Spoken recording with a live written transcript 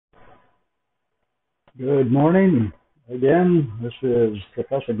Good morning. Again, this is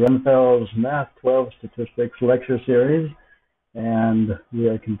Professor Grenfell's Math 12 Statistics Lecture Series, and we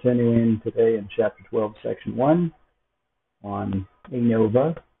are continuing today in Chapter 12, Section 1 on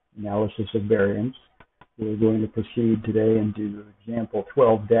ANOVA, Analysis of Variance. We're going to proceed today and do Example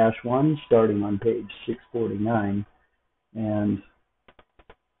 12-1, starting on page 649, and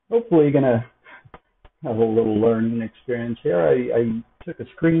hopefully going to have a little learning experience here. I took a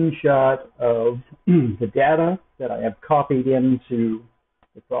screenshot of the data that I have copied into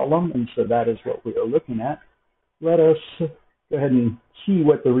the problem, and so that is what we are looking at. Let us go ahead and see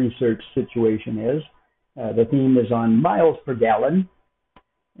what the research situation is. The theme is on miles per gallon,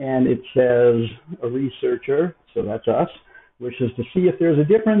 and it says a researcher, so that's us, wishes to see if there's a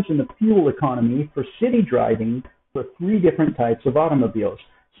difference in the fuel economy for city driving for 3 different types of automobiles: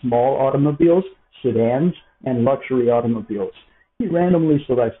 small automobiles, sedans, and luxury automobiles. He randomly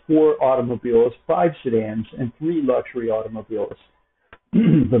selects 4 automobiles, 5 sedans, and 3 luxury automobiles.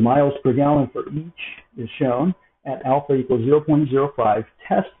 The miles per gallon for each is shown at alpha equals 0.05.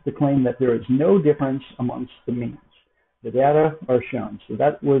 Test the claim that there is no difference amongst the means. The data are shown. So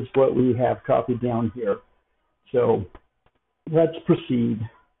that was what we have copied down here. So let's proceed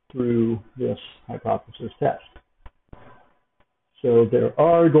through this hypothesis test. So there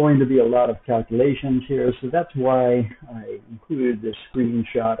are going to be a lot of calculations here, so that's why I included this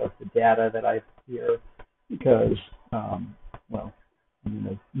screenshot of the data that I have here, because, well, I'm going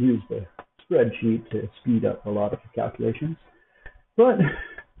to use the spreadsheet to speed up a lot of the calculations. But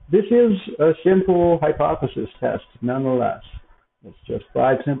this is a simple hypothesis test nonetheless. It's just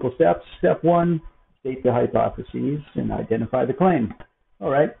 5 simple steps. Step 1, state the hypotheses and identify the claim. All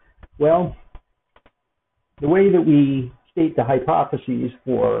right, well, the way that we state the hypotheses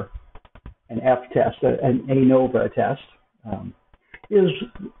for an F-test, an ANOVA test, is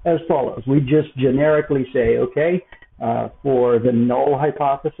as follows. We just generically say, okay, for the null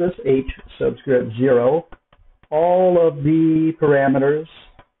hypothesis, H subscript 0, all of the parameters,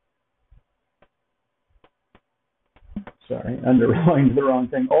 sorry, underlined the wrong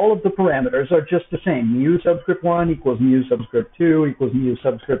thing, all of the parameters are just the same. Mu subscript 1 equals mu subscript 2 equals mu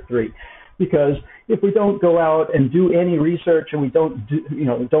subscript 3. Because if we don't go out and do any research and we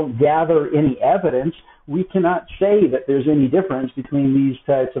don't gather any evidence, we cannot say that there's any difference between these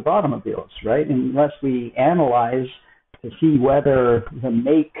types of automobiles, right? Unless we analyze to see whether the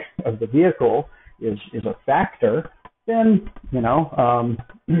make of the vehicle is a factor, then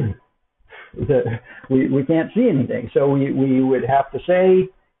we can't see anything. So we would have to say,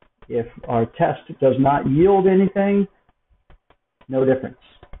 if our test does not yield anything, no difference.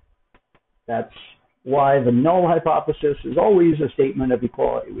 That's why the null hypothesis is always a statement of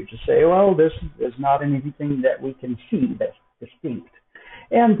equality. We just say, well, this is not anything that we can see that's distinct.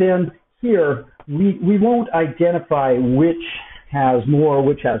 And then here, we won't identify which has more,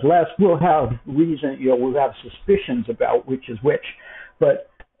 which has less. We'll have reason, we'll have suspicions about which is which. But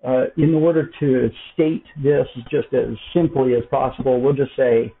in order to state this just as simply as possible, we'll just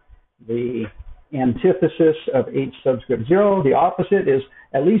say the antithesis of H subscript 0, the opposite, is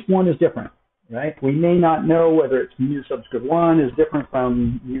at least one is different, right? We may not know whether it's mu subscript 1 is different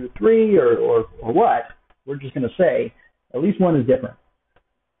from mu 3 or what. We're just going to say at least one is different.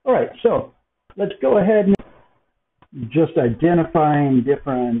 All right, so let's go ahead and just identifying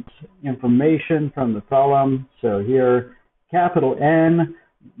different information from the column. So here, capital N,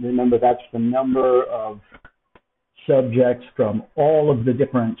 remember that's the number of subjects from all of the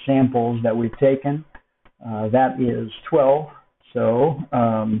different samples that we've taken. That is 12. So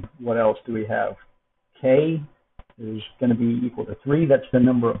what else do we have? K is going to be equal to 3. That's the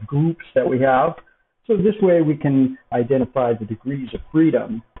number of groups that we have. So this way we can identify the degrees of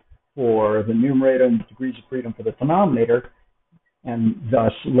freedom for the numerator and the degrees of freedom for the denominator, and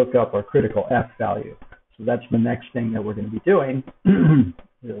thus look up our critical F value. So that's the next thing that we're going to be doing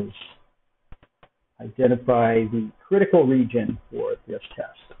is identify the critical region for this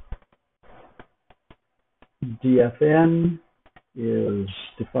test. DFN is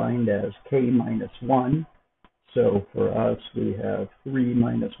defined as K minus 1. So for us, we have 3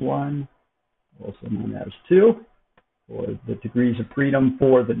 minus 1, also known as 2, for the degrees of freedom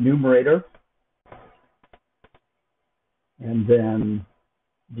for the numerator. And then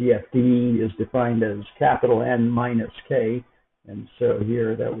DFD is defined as capital N minus K. And so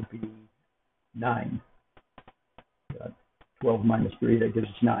here that would be 9. 12 minus 3, that gives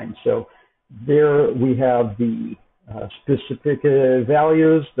us 9. So there we have the specific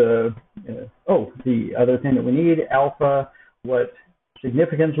values. The other thing that we need, alpha, what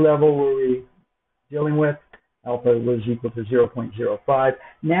significance level were we dealing with? alpha was equal to 0.05.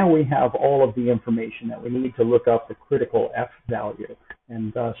 Now we have all of the information that we need to look up the critical F value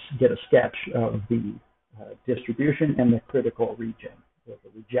and thus get a sketch of the distribution and the critical region, or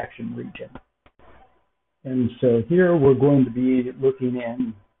the rejection region. And so here we're going to be looking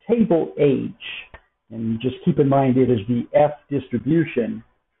in table H, and just keep in mind it is the F distribution.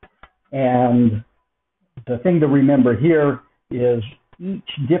 And the thing to remember here is each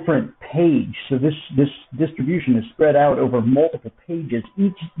different page, so this distribution is spread out over multiple pages.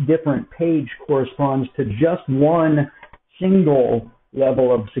 Each different page corresponds to just one single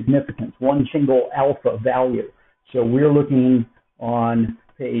level of significance, one single alpha value. So we're looking on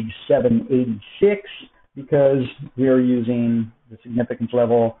page 786 because we're using the significance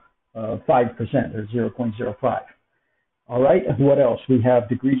level of 5%, or 0.05. All right, what else? We have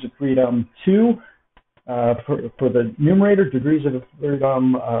degrees of freedom 2 for the numerator. Degrees of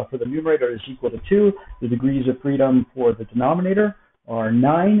freedom for the numerator is equal to 2. The degrees of freedom for the denominator are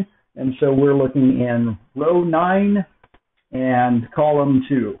 9. And so we're looking in row 9 and column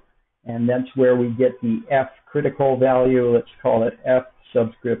 2. And that's where we get the F critical value. Let's call it F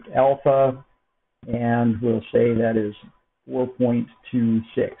subscript alpha. And we'll say that is 4.26.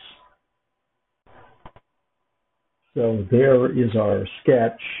 So there is our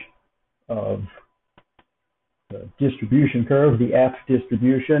sketch of the distribution curve, the F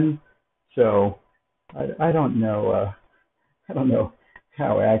distribution. So I don't know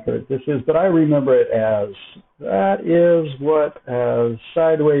how accurate this is, but I remember it as that is what a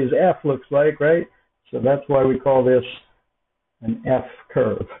sideways F looks like, right? So that's why we call this an F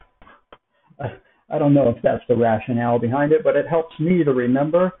curve. I don't know if that's the rationale behind it, but it helps me to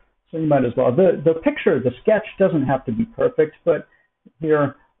remember. So you might as well. The picture, the sketch doesn't have to be perfect, but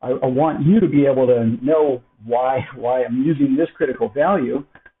here I want you to be able to know why I'm using this critical value.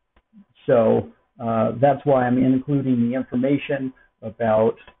 So that's why I'm including the information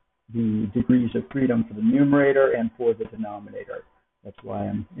about the degrees of freedom for the numerator and for the denominator. That's why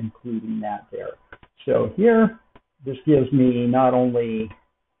I'm including that there. So here, this gives me not only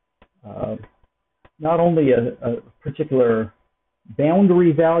a particular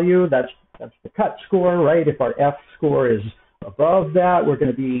boundary value, that's the cut score, right? If our F score is above that, we're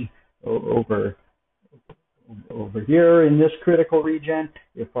going to be over here in this critical region.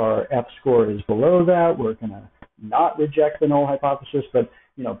 If our F score is below that, we're going to not reject the null hypothesis. But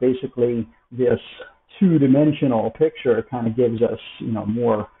basically, this two-dimensional picture kind of gives us,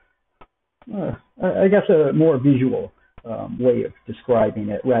 more, I guess, a more visual way of describing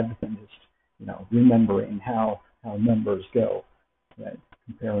it rather than just, remembering how numbers go, right?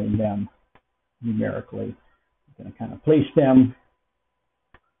 Comparing them numerically. We're going to kind of place them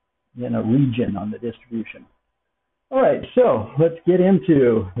in a region on the distribution. All right, so let's get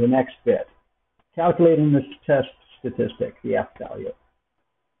into the next bit, calculating this test statistic, the F value.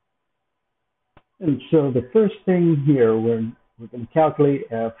 And so the first thing here, we're going to calculate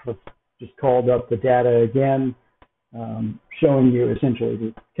F. I've just called up the data again, showing you essentially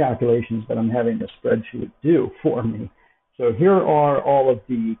the calculations that I'm having the spreadsheet do for me. So here are all of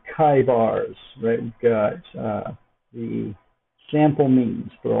the chi-bars, right? We've got the sample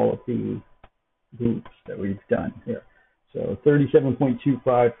means for all of the groups that we've done here. So 37.25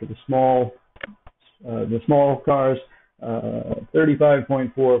 for the small cars,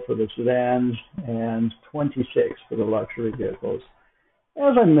 35.4 for the sedans, and 26 for the luxury vehicles.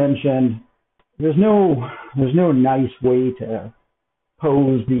 As I mentioned, there's no nice way to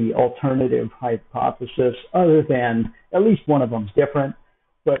pose the alternative hypothesis other than at least one of them's different.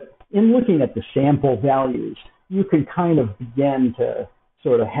 But in looking at the sample values, you can kind of begin to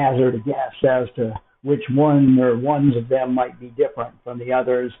sort of hazard a guess as to which one or ones of them might be different from the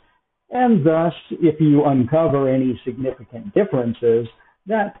others. And thus, if you uncover any significant differences,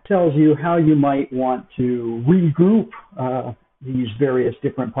 that tells you how you might want to regroup these various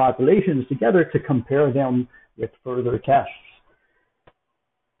different populations together to compare them with further tests.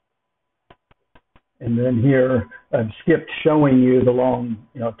 And then here, I've skipped showing you the long,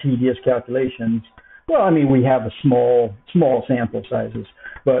 tedious calculations. Well, I mean, we have a small sample sizes,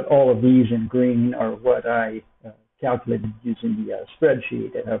 but all of these in green are what I calculated using the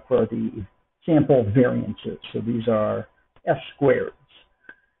spreadsheet for the sample variances. So these are S squareds.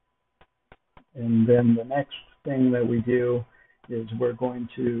 And then the next thing that we do is we're going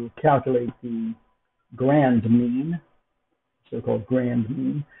to calculate the grand mean, so-called grand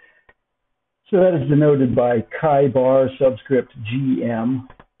mean. So that is denoted by chi-bar subscript GM,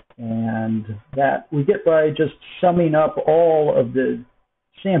 and that we get by just summing up all of the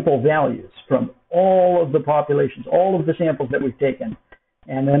sample values from all of the populations, all of the samples that we've taken,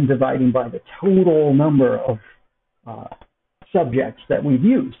 and then dividing by the total number of subjects that we've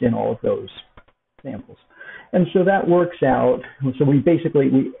used in all of those samples. And so that works out. So we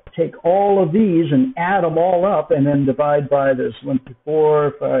take all of these and add them all up and then divide by this 1 through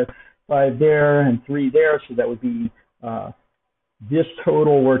 4, 5 there, and 3 there. So that would be this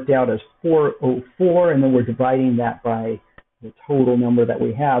total worked out as 404, and then we're dividing that by the total number that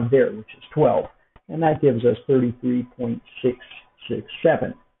we have there, which is 12. And that gives us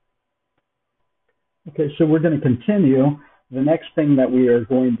 33.667. Okay, so we're going to continue. The next thing that we are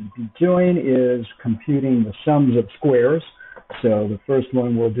going to be doing is computing the sums of squares. So the first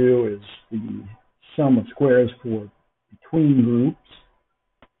one we'll do is the sum of squares for between groups,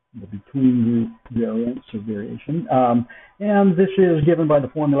 the between group variance or variation. And this is given by the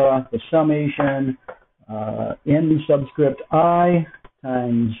formula, the summation n subscript I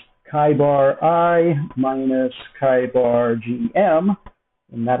times chi bar I minus chi bar gm,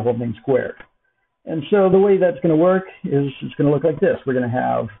 and that whole thing squared. And so the way that's going to work is it's going to look like this. We're going to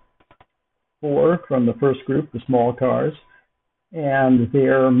have 4 from the first group, the small cars, and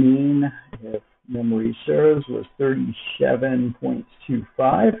their mean, if memory serves, was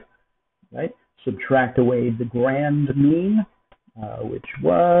 37.25, right? Subtract away the grand mean, which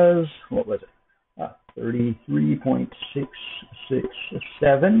was, what was it?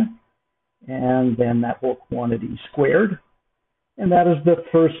 33.667, and then that whole quantity squared. And that is the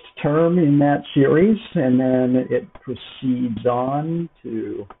first term in that series, and then it proceeds on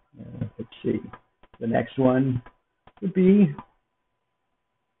to, let's see, the next one would be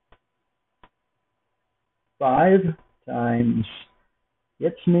 5 times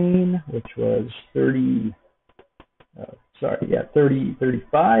its mean, which was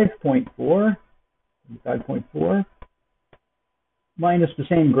 35.4, minus the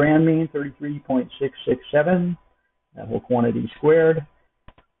same grand mean, 33.667. That whole quantity squared.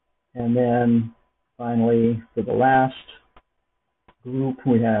 And then finally, for the last group,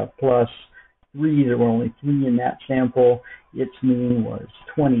 we have plus 3. There were only 3 in that sample. Its mean was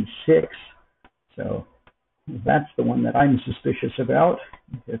 26. So that's the one that I'm suspicious about.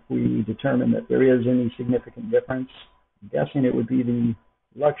 If we determine that there is any significant difference, I'm guessing it would be the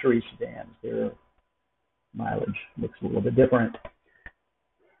luxury sedans. Their mileage looks a little bit different.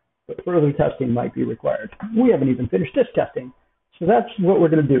 But further testing might be required. We haven't even finished this testing. So that's what we're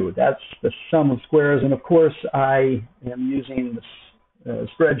going to do. That's the sum of squares. And of course, I am using this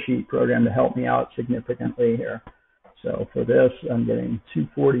spreadsheet program to help me out significantly here. So for this, I'm getting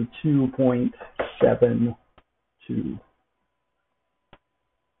 242.72.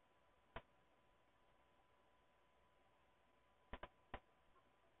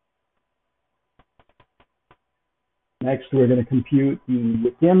 Next, we're going to compute the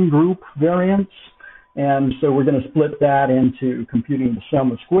within group variance. And so we're going to split that into computing the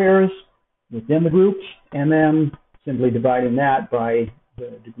sum of squares within the groups, and then simply dividing that by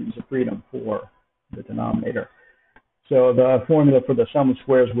the degrees of freedom for the denominator. So the formula for the sum of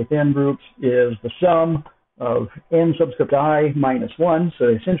squares within groups is the sum of n subscript I minus 1. So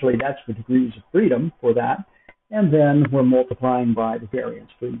essentially, that's the degrees of freedom for that. And then we're multiplying by the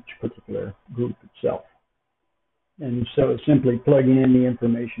variance for each particular group itself. And so simply plugging in the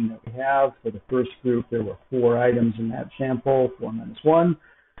information that we have. For the first group, there were 4 items in that sample, 4 minus 1,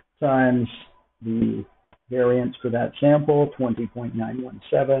 times the variance for that sample,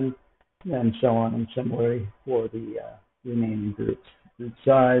 20.917, and so on, and similarly for the remaining groups. Group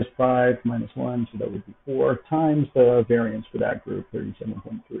size, 5 minus 1, so that would be 4, times the variance for that group,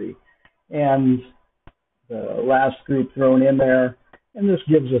 37.3. And the last group thrown in there, and this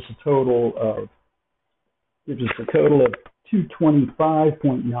gives us a total of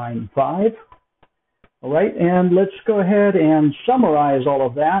 225.95. All right, and let's go ahead and summarize all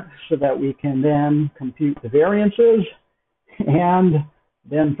of that so that we can then compute the variances and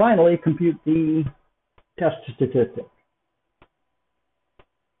then finally compute the test statistic.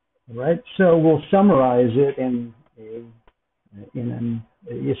 All right, so we'll summarize it in a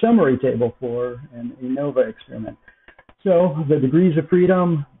summary table for an ANOVA experiment. So the degrees of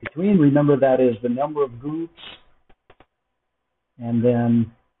freedom between, remember that is the number of groups, and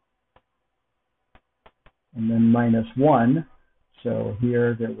then minus 1. So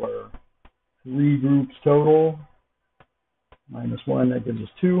here there were 3 groups total, minus 1, that gives us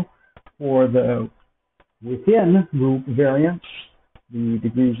 2. For the within group variance, the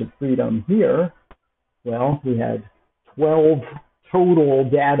degrees of freedom here, well, we had 12 total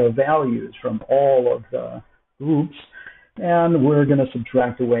data values from all of the groups, and we're going to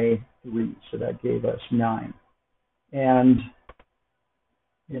subtract away 3, so that gave us 9. And,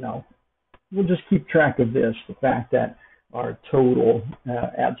 you know, we'll just keep track of this, the fact that our total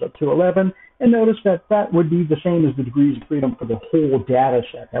adds up to 11. And notice that that would be the same as the degrees of freedom for the whole data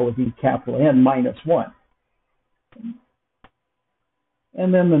set. That would be capital N minus 1.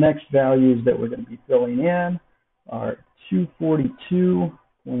 And then the next values that we're going to be filling in are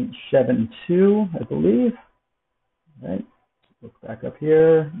 242.72, I believe. All right, look back up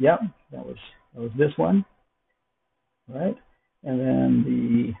here. Yep, that was this one. All right, and then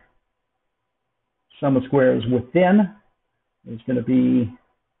the sum of squares within is going to be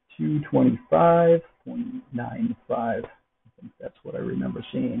 225.95. I think that's what I remember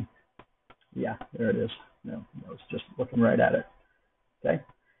seeing. Yeah, there it is. No, I was just looking right at it. Okay,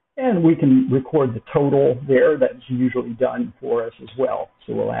 and we can record the total there. That's usually done for us as well.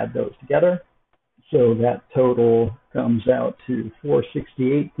 So we'll add those together. So that total comes out to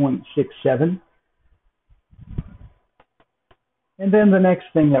 468.67. And then the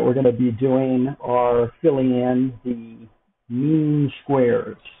next thing that we're going to be doing are filling in the mean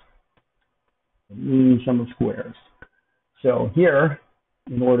squares, the mean sum of squares. So here,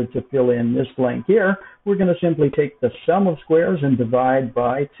 in order to fill in this blank here, we're going to simply take the sum of squares and divide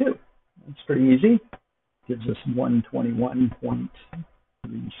by 2. That's pretty easy. Gives us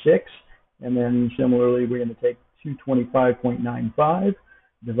 121.36. And then similarly, we're going to take 225.95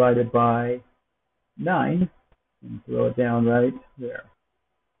 divided by 9 and throw it down right there.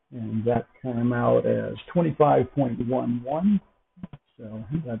 And that came out as 25.11. So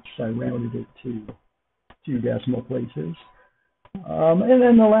that's, I rounded it to 2 decimal places. And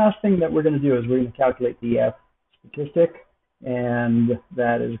then the last thing that we're going to do is we're going to calculate the F statistic. And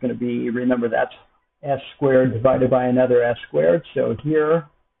that is going to be, remember, that's S squared divided by another S squared. So here,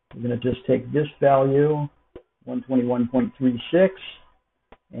 we're going to just take this value, 121.36,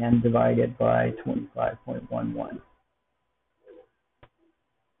 and divide it by 25.11.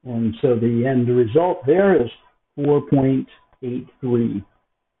 And so the end result there is 4.83.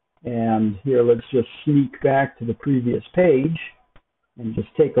 And here, let's just sneak back to the previous page and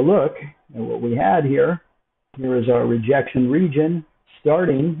just take a look at what we had here. Here is our rejection region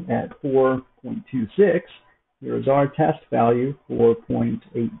starting at 4.26. Here is our test value,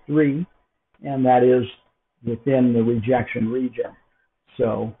 4.83, and that is within the rejection region.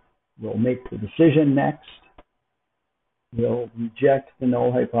 So we'll make the decision next. We'll reject the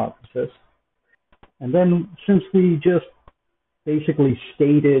null hypothesis. And then since we just basically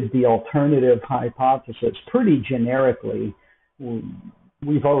stated the alternative hypothesis pretty generically,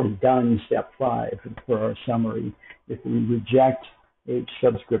 we've already done step 5 for our summary. If we reject H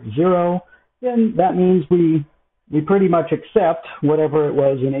subscript 0, then that means we pretty much accept whatever it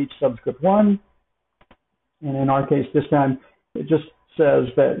was in H subscript 1. And in our case this time, it just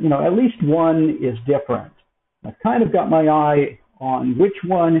says that, at least one is different. I've kind of got my eye on which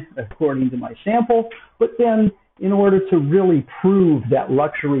one according to my sample, but then in order to really prove that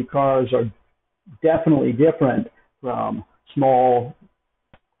luxury cars are definitely different from small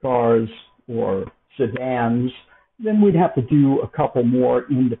cars or sedans, then we'd have to do a couple more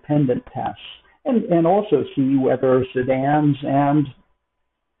independent tests and also see whether sedans and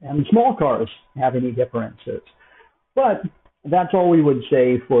small cars have any differences. But that's all we would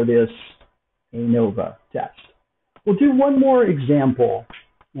say for this ANOVA test. We'll do one more example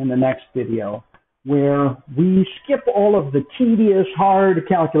in the next video where we skip all of the tedious, hard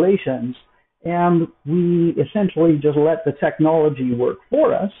calculations and we essentially just let the technology work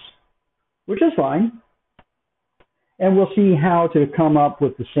for us, which is fine. And we'll see how to come up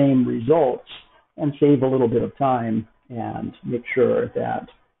with the same results and save a little bit of time and make sure that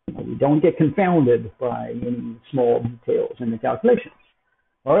we don't get confounded by any small details in the calculations.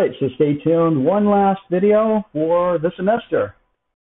 All right, so stay tuned. One last video for the semester.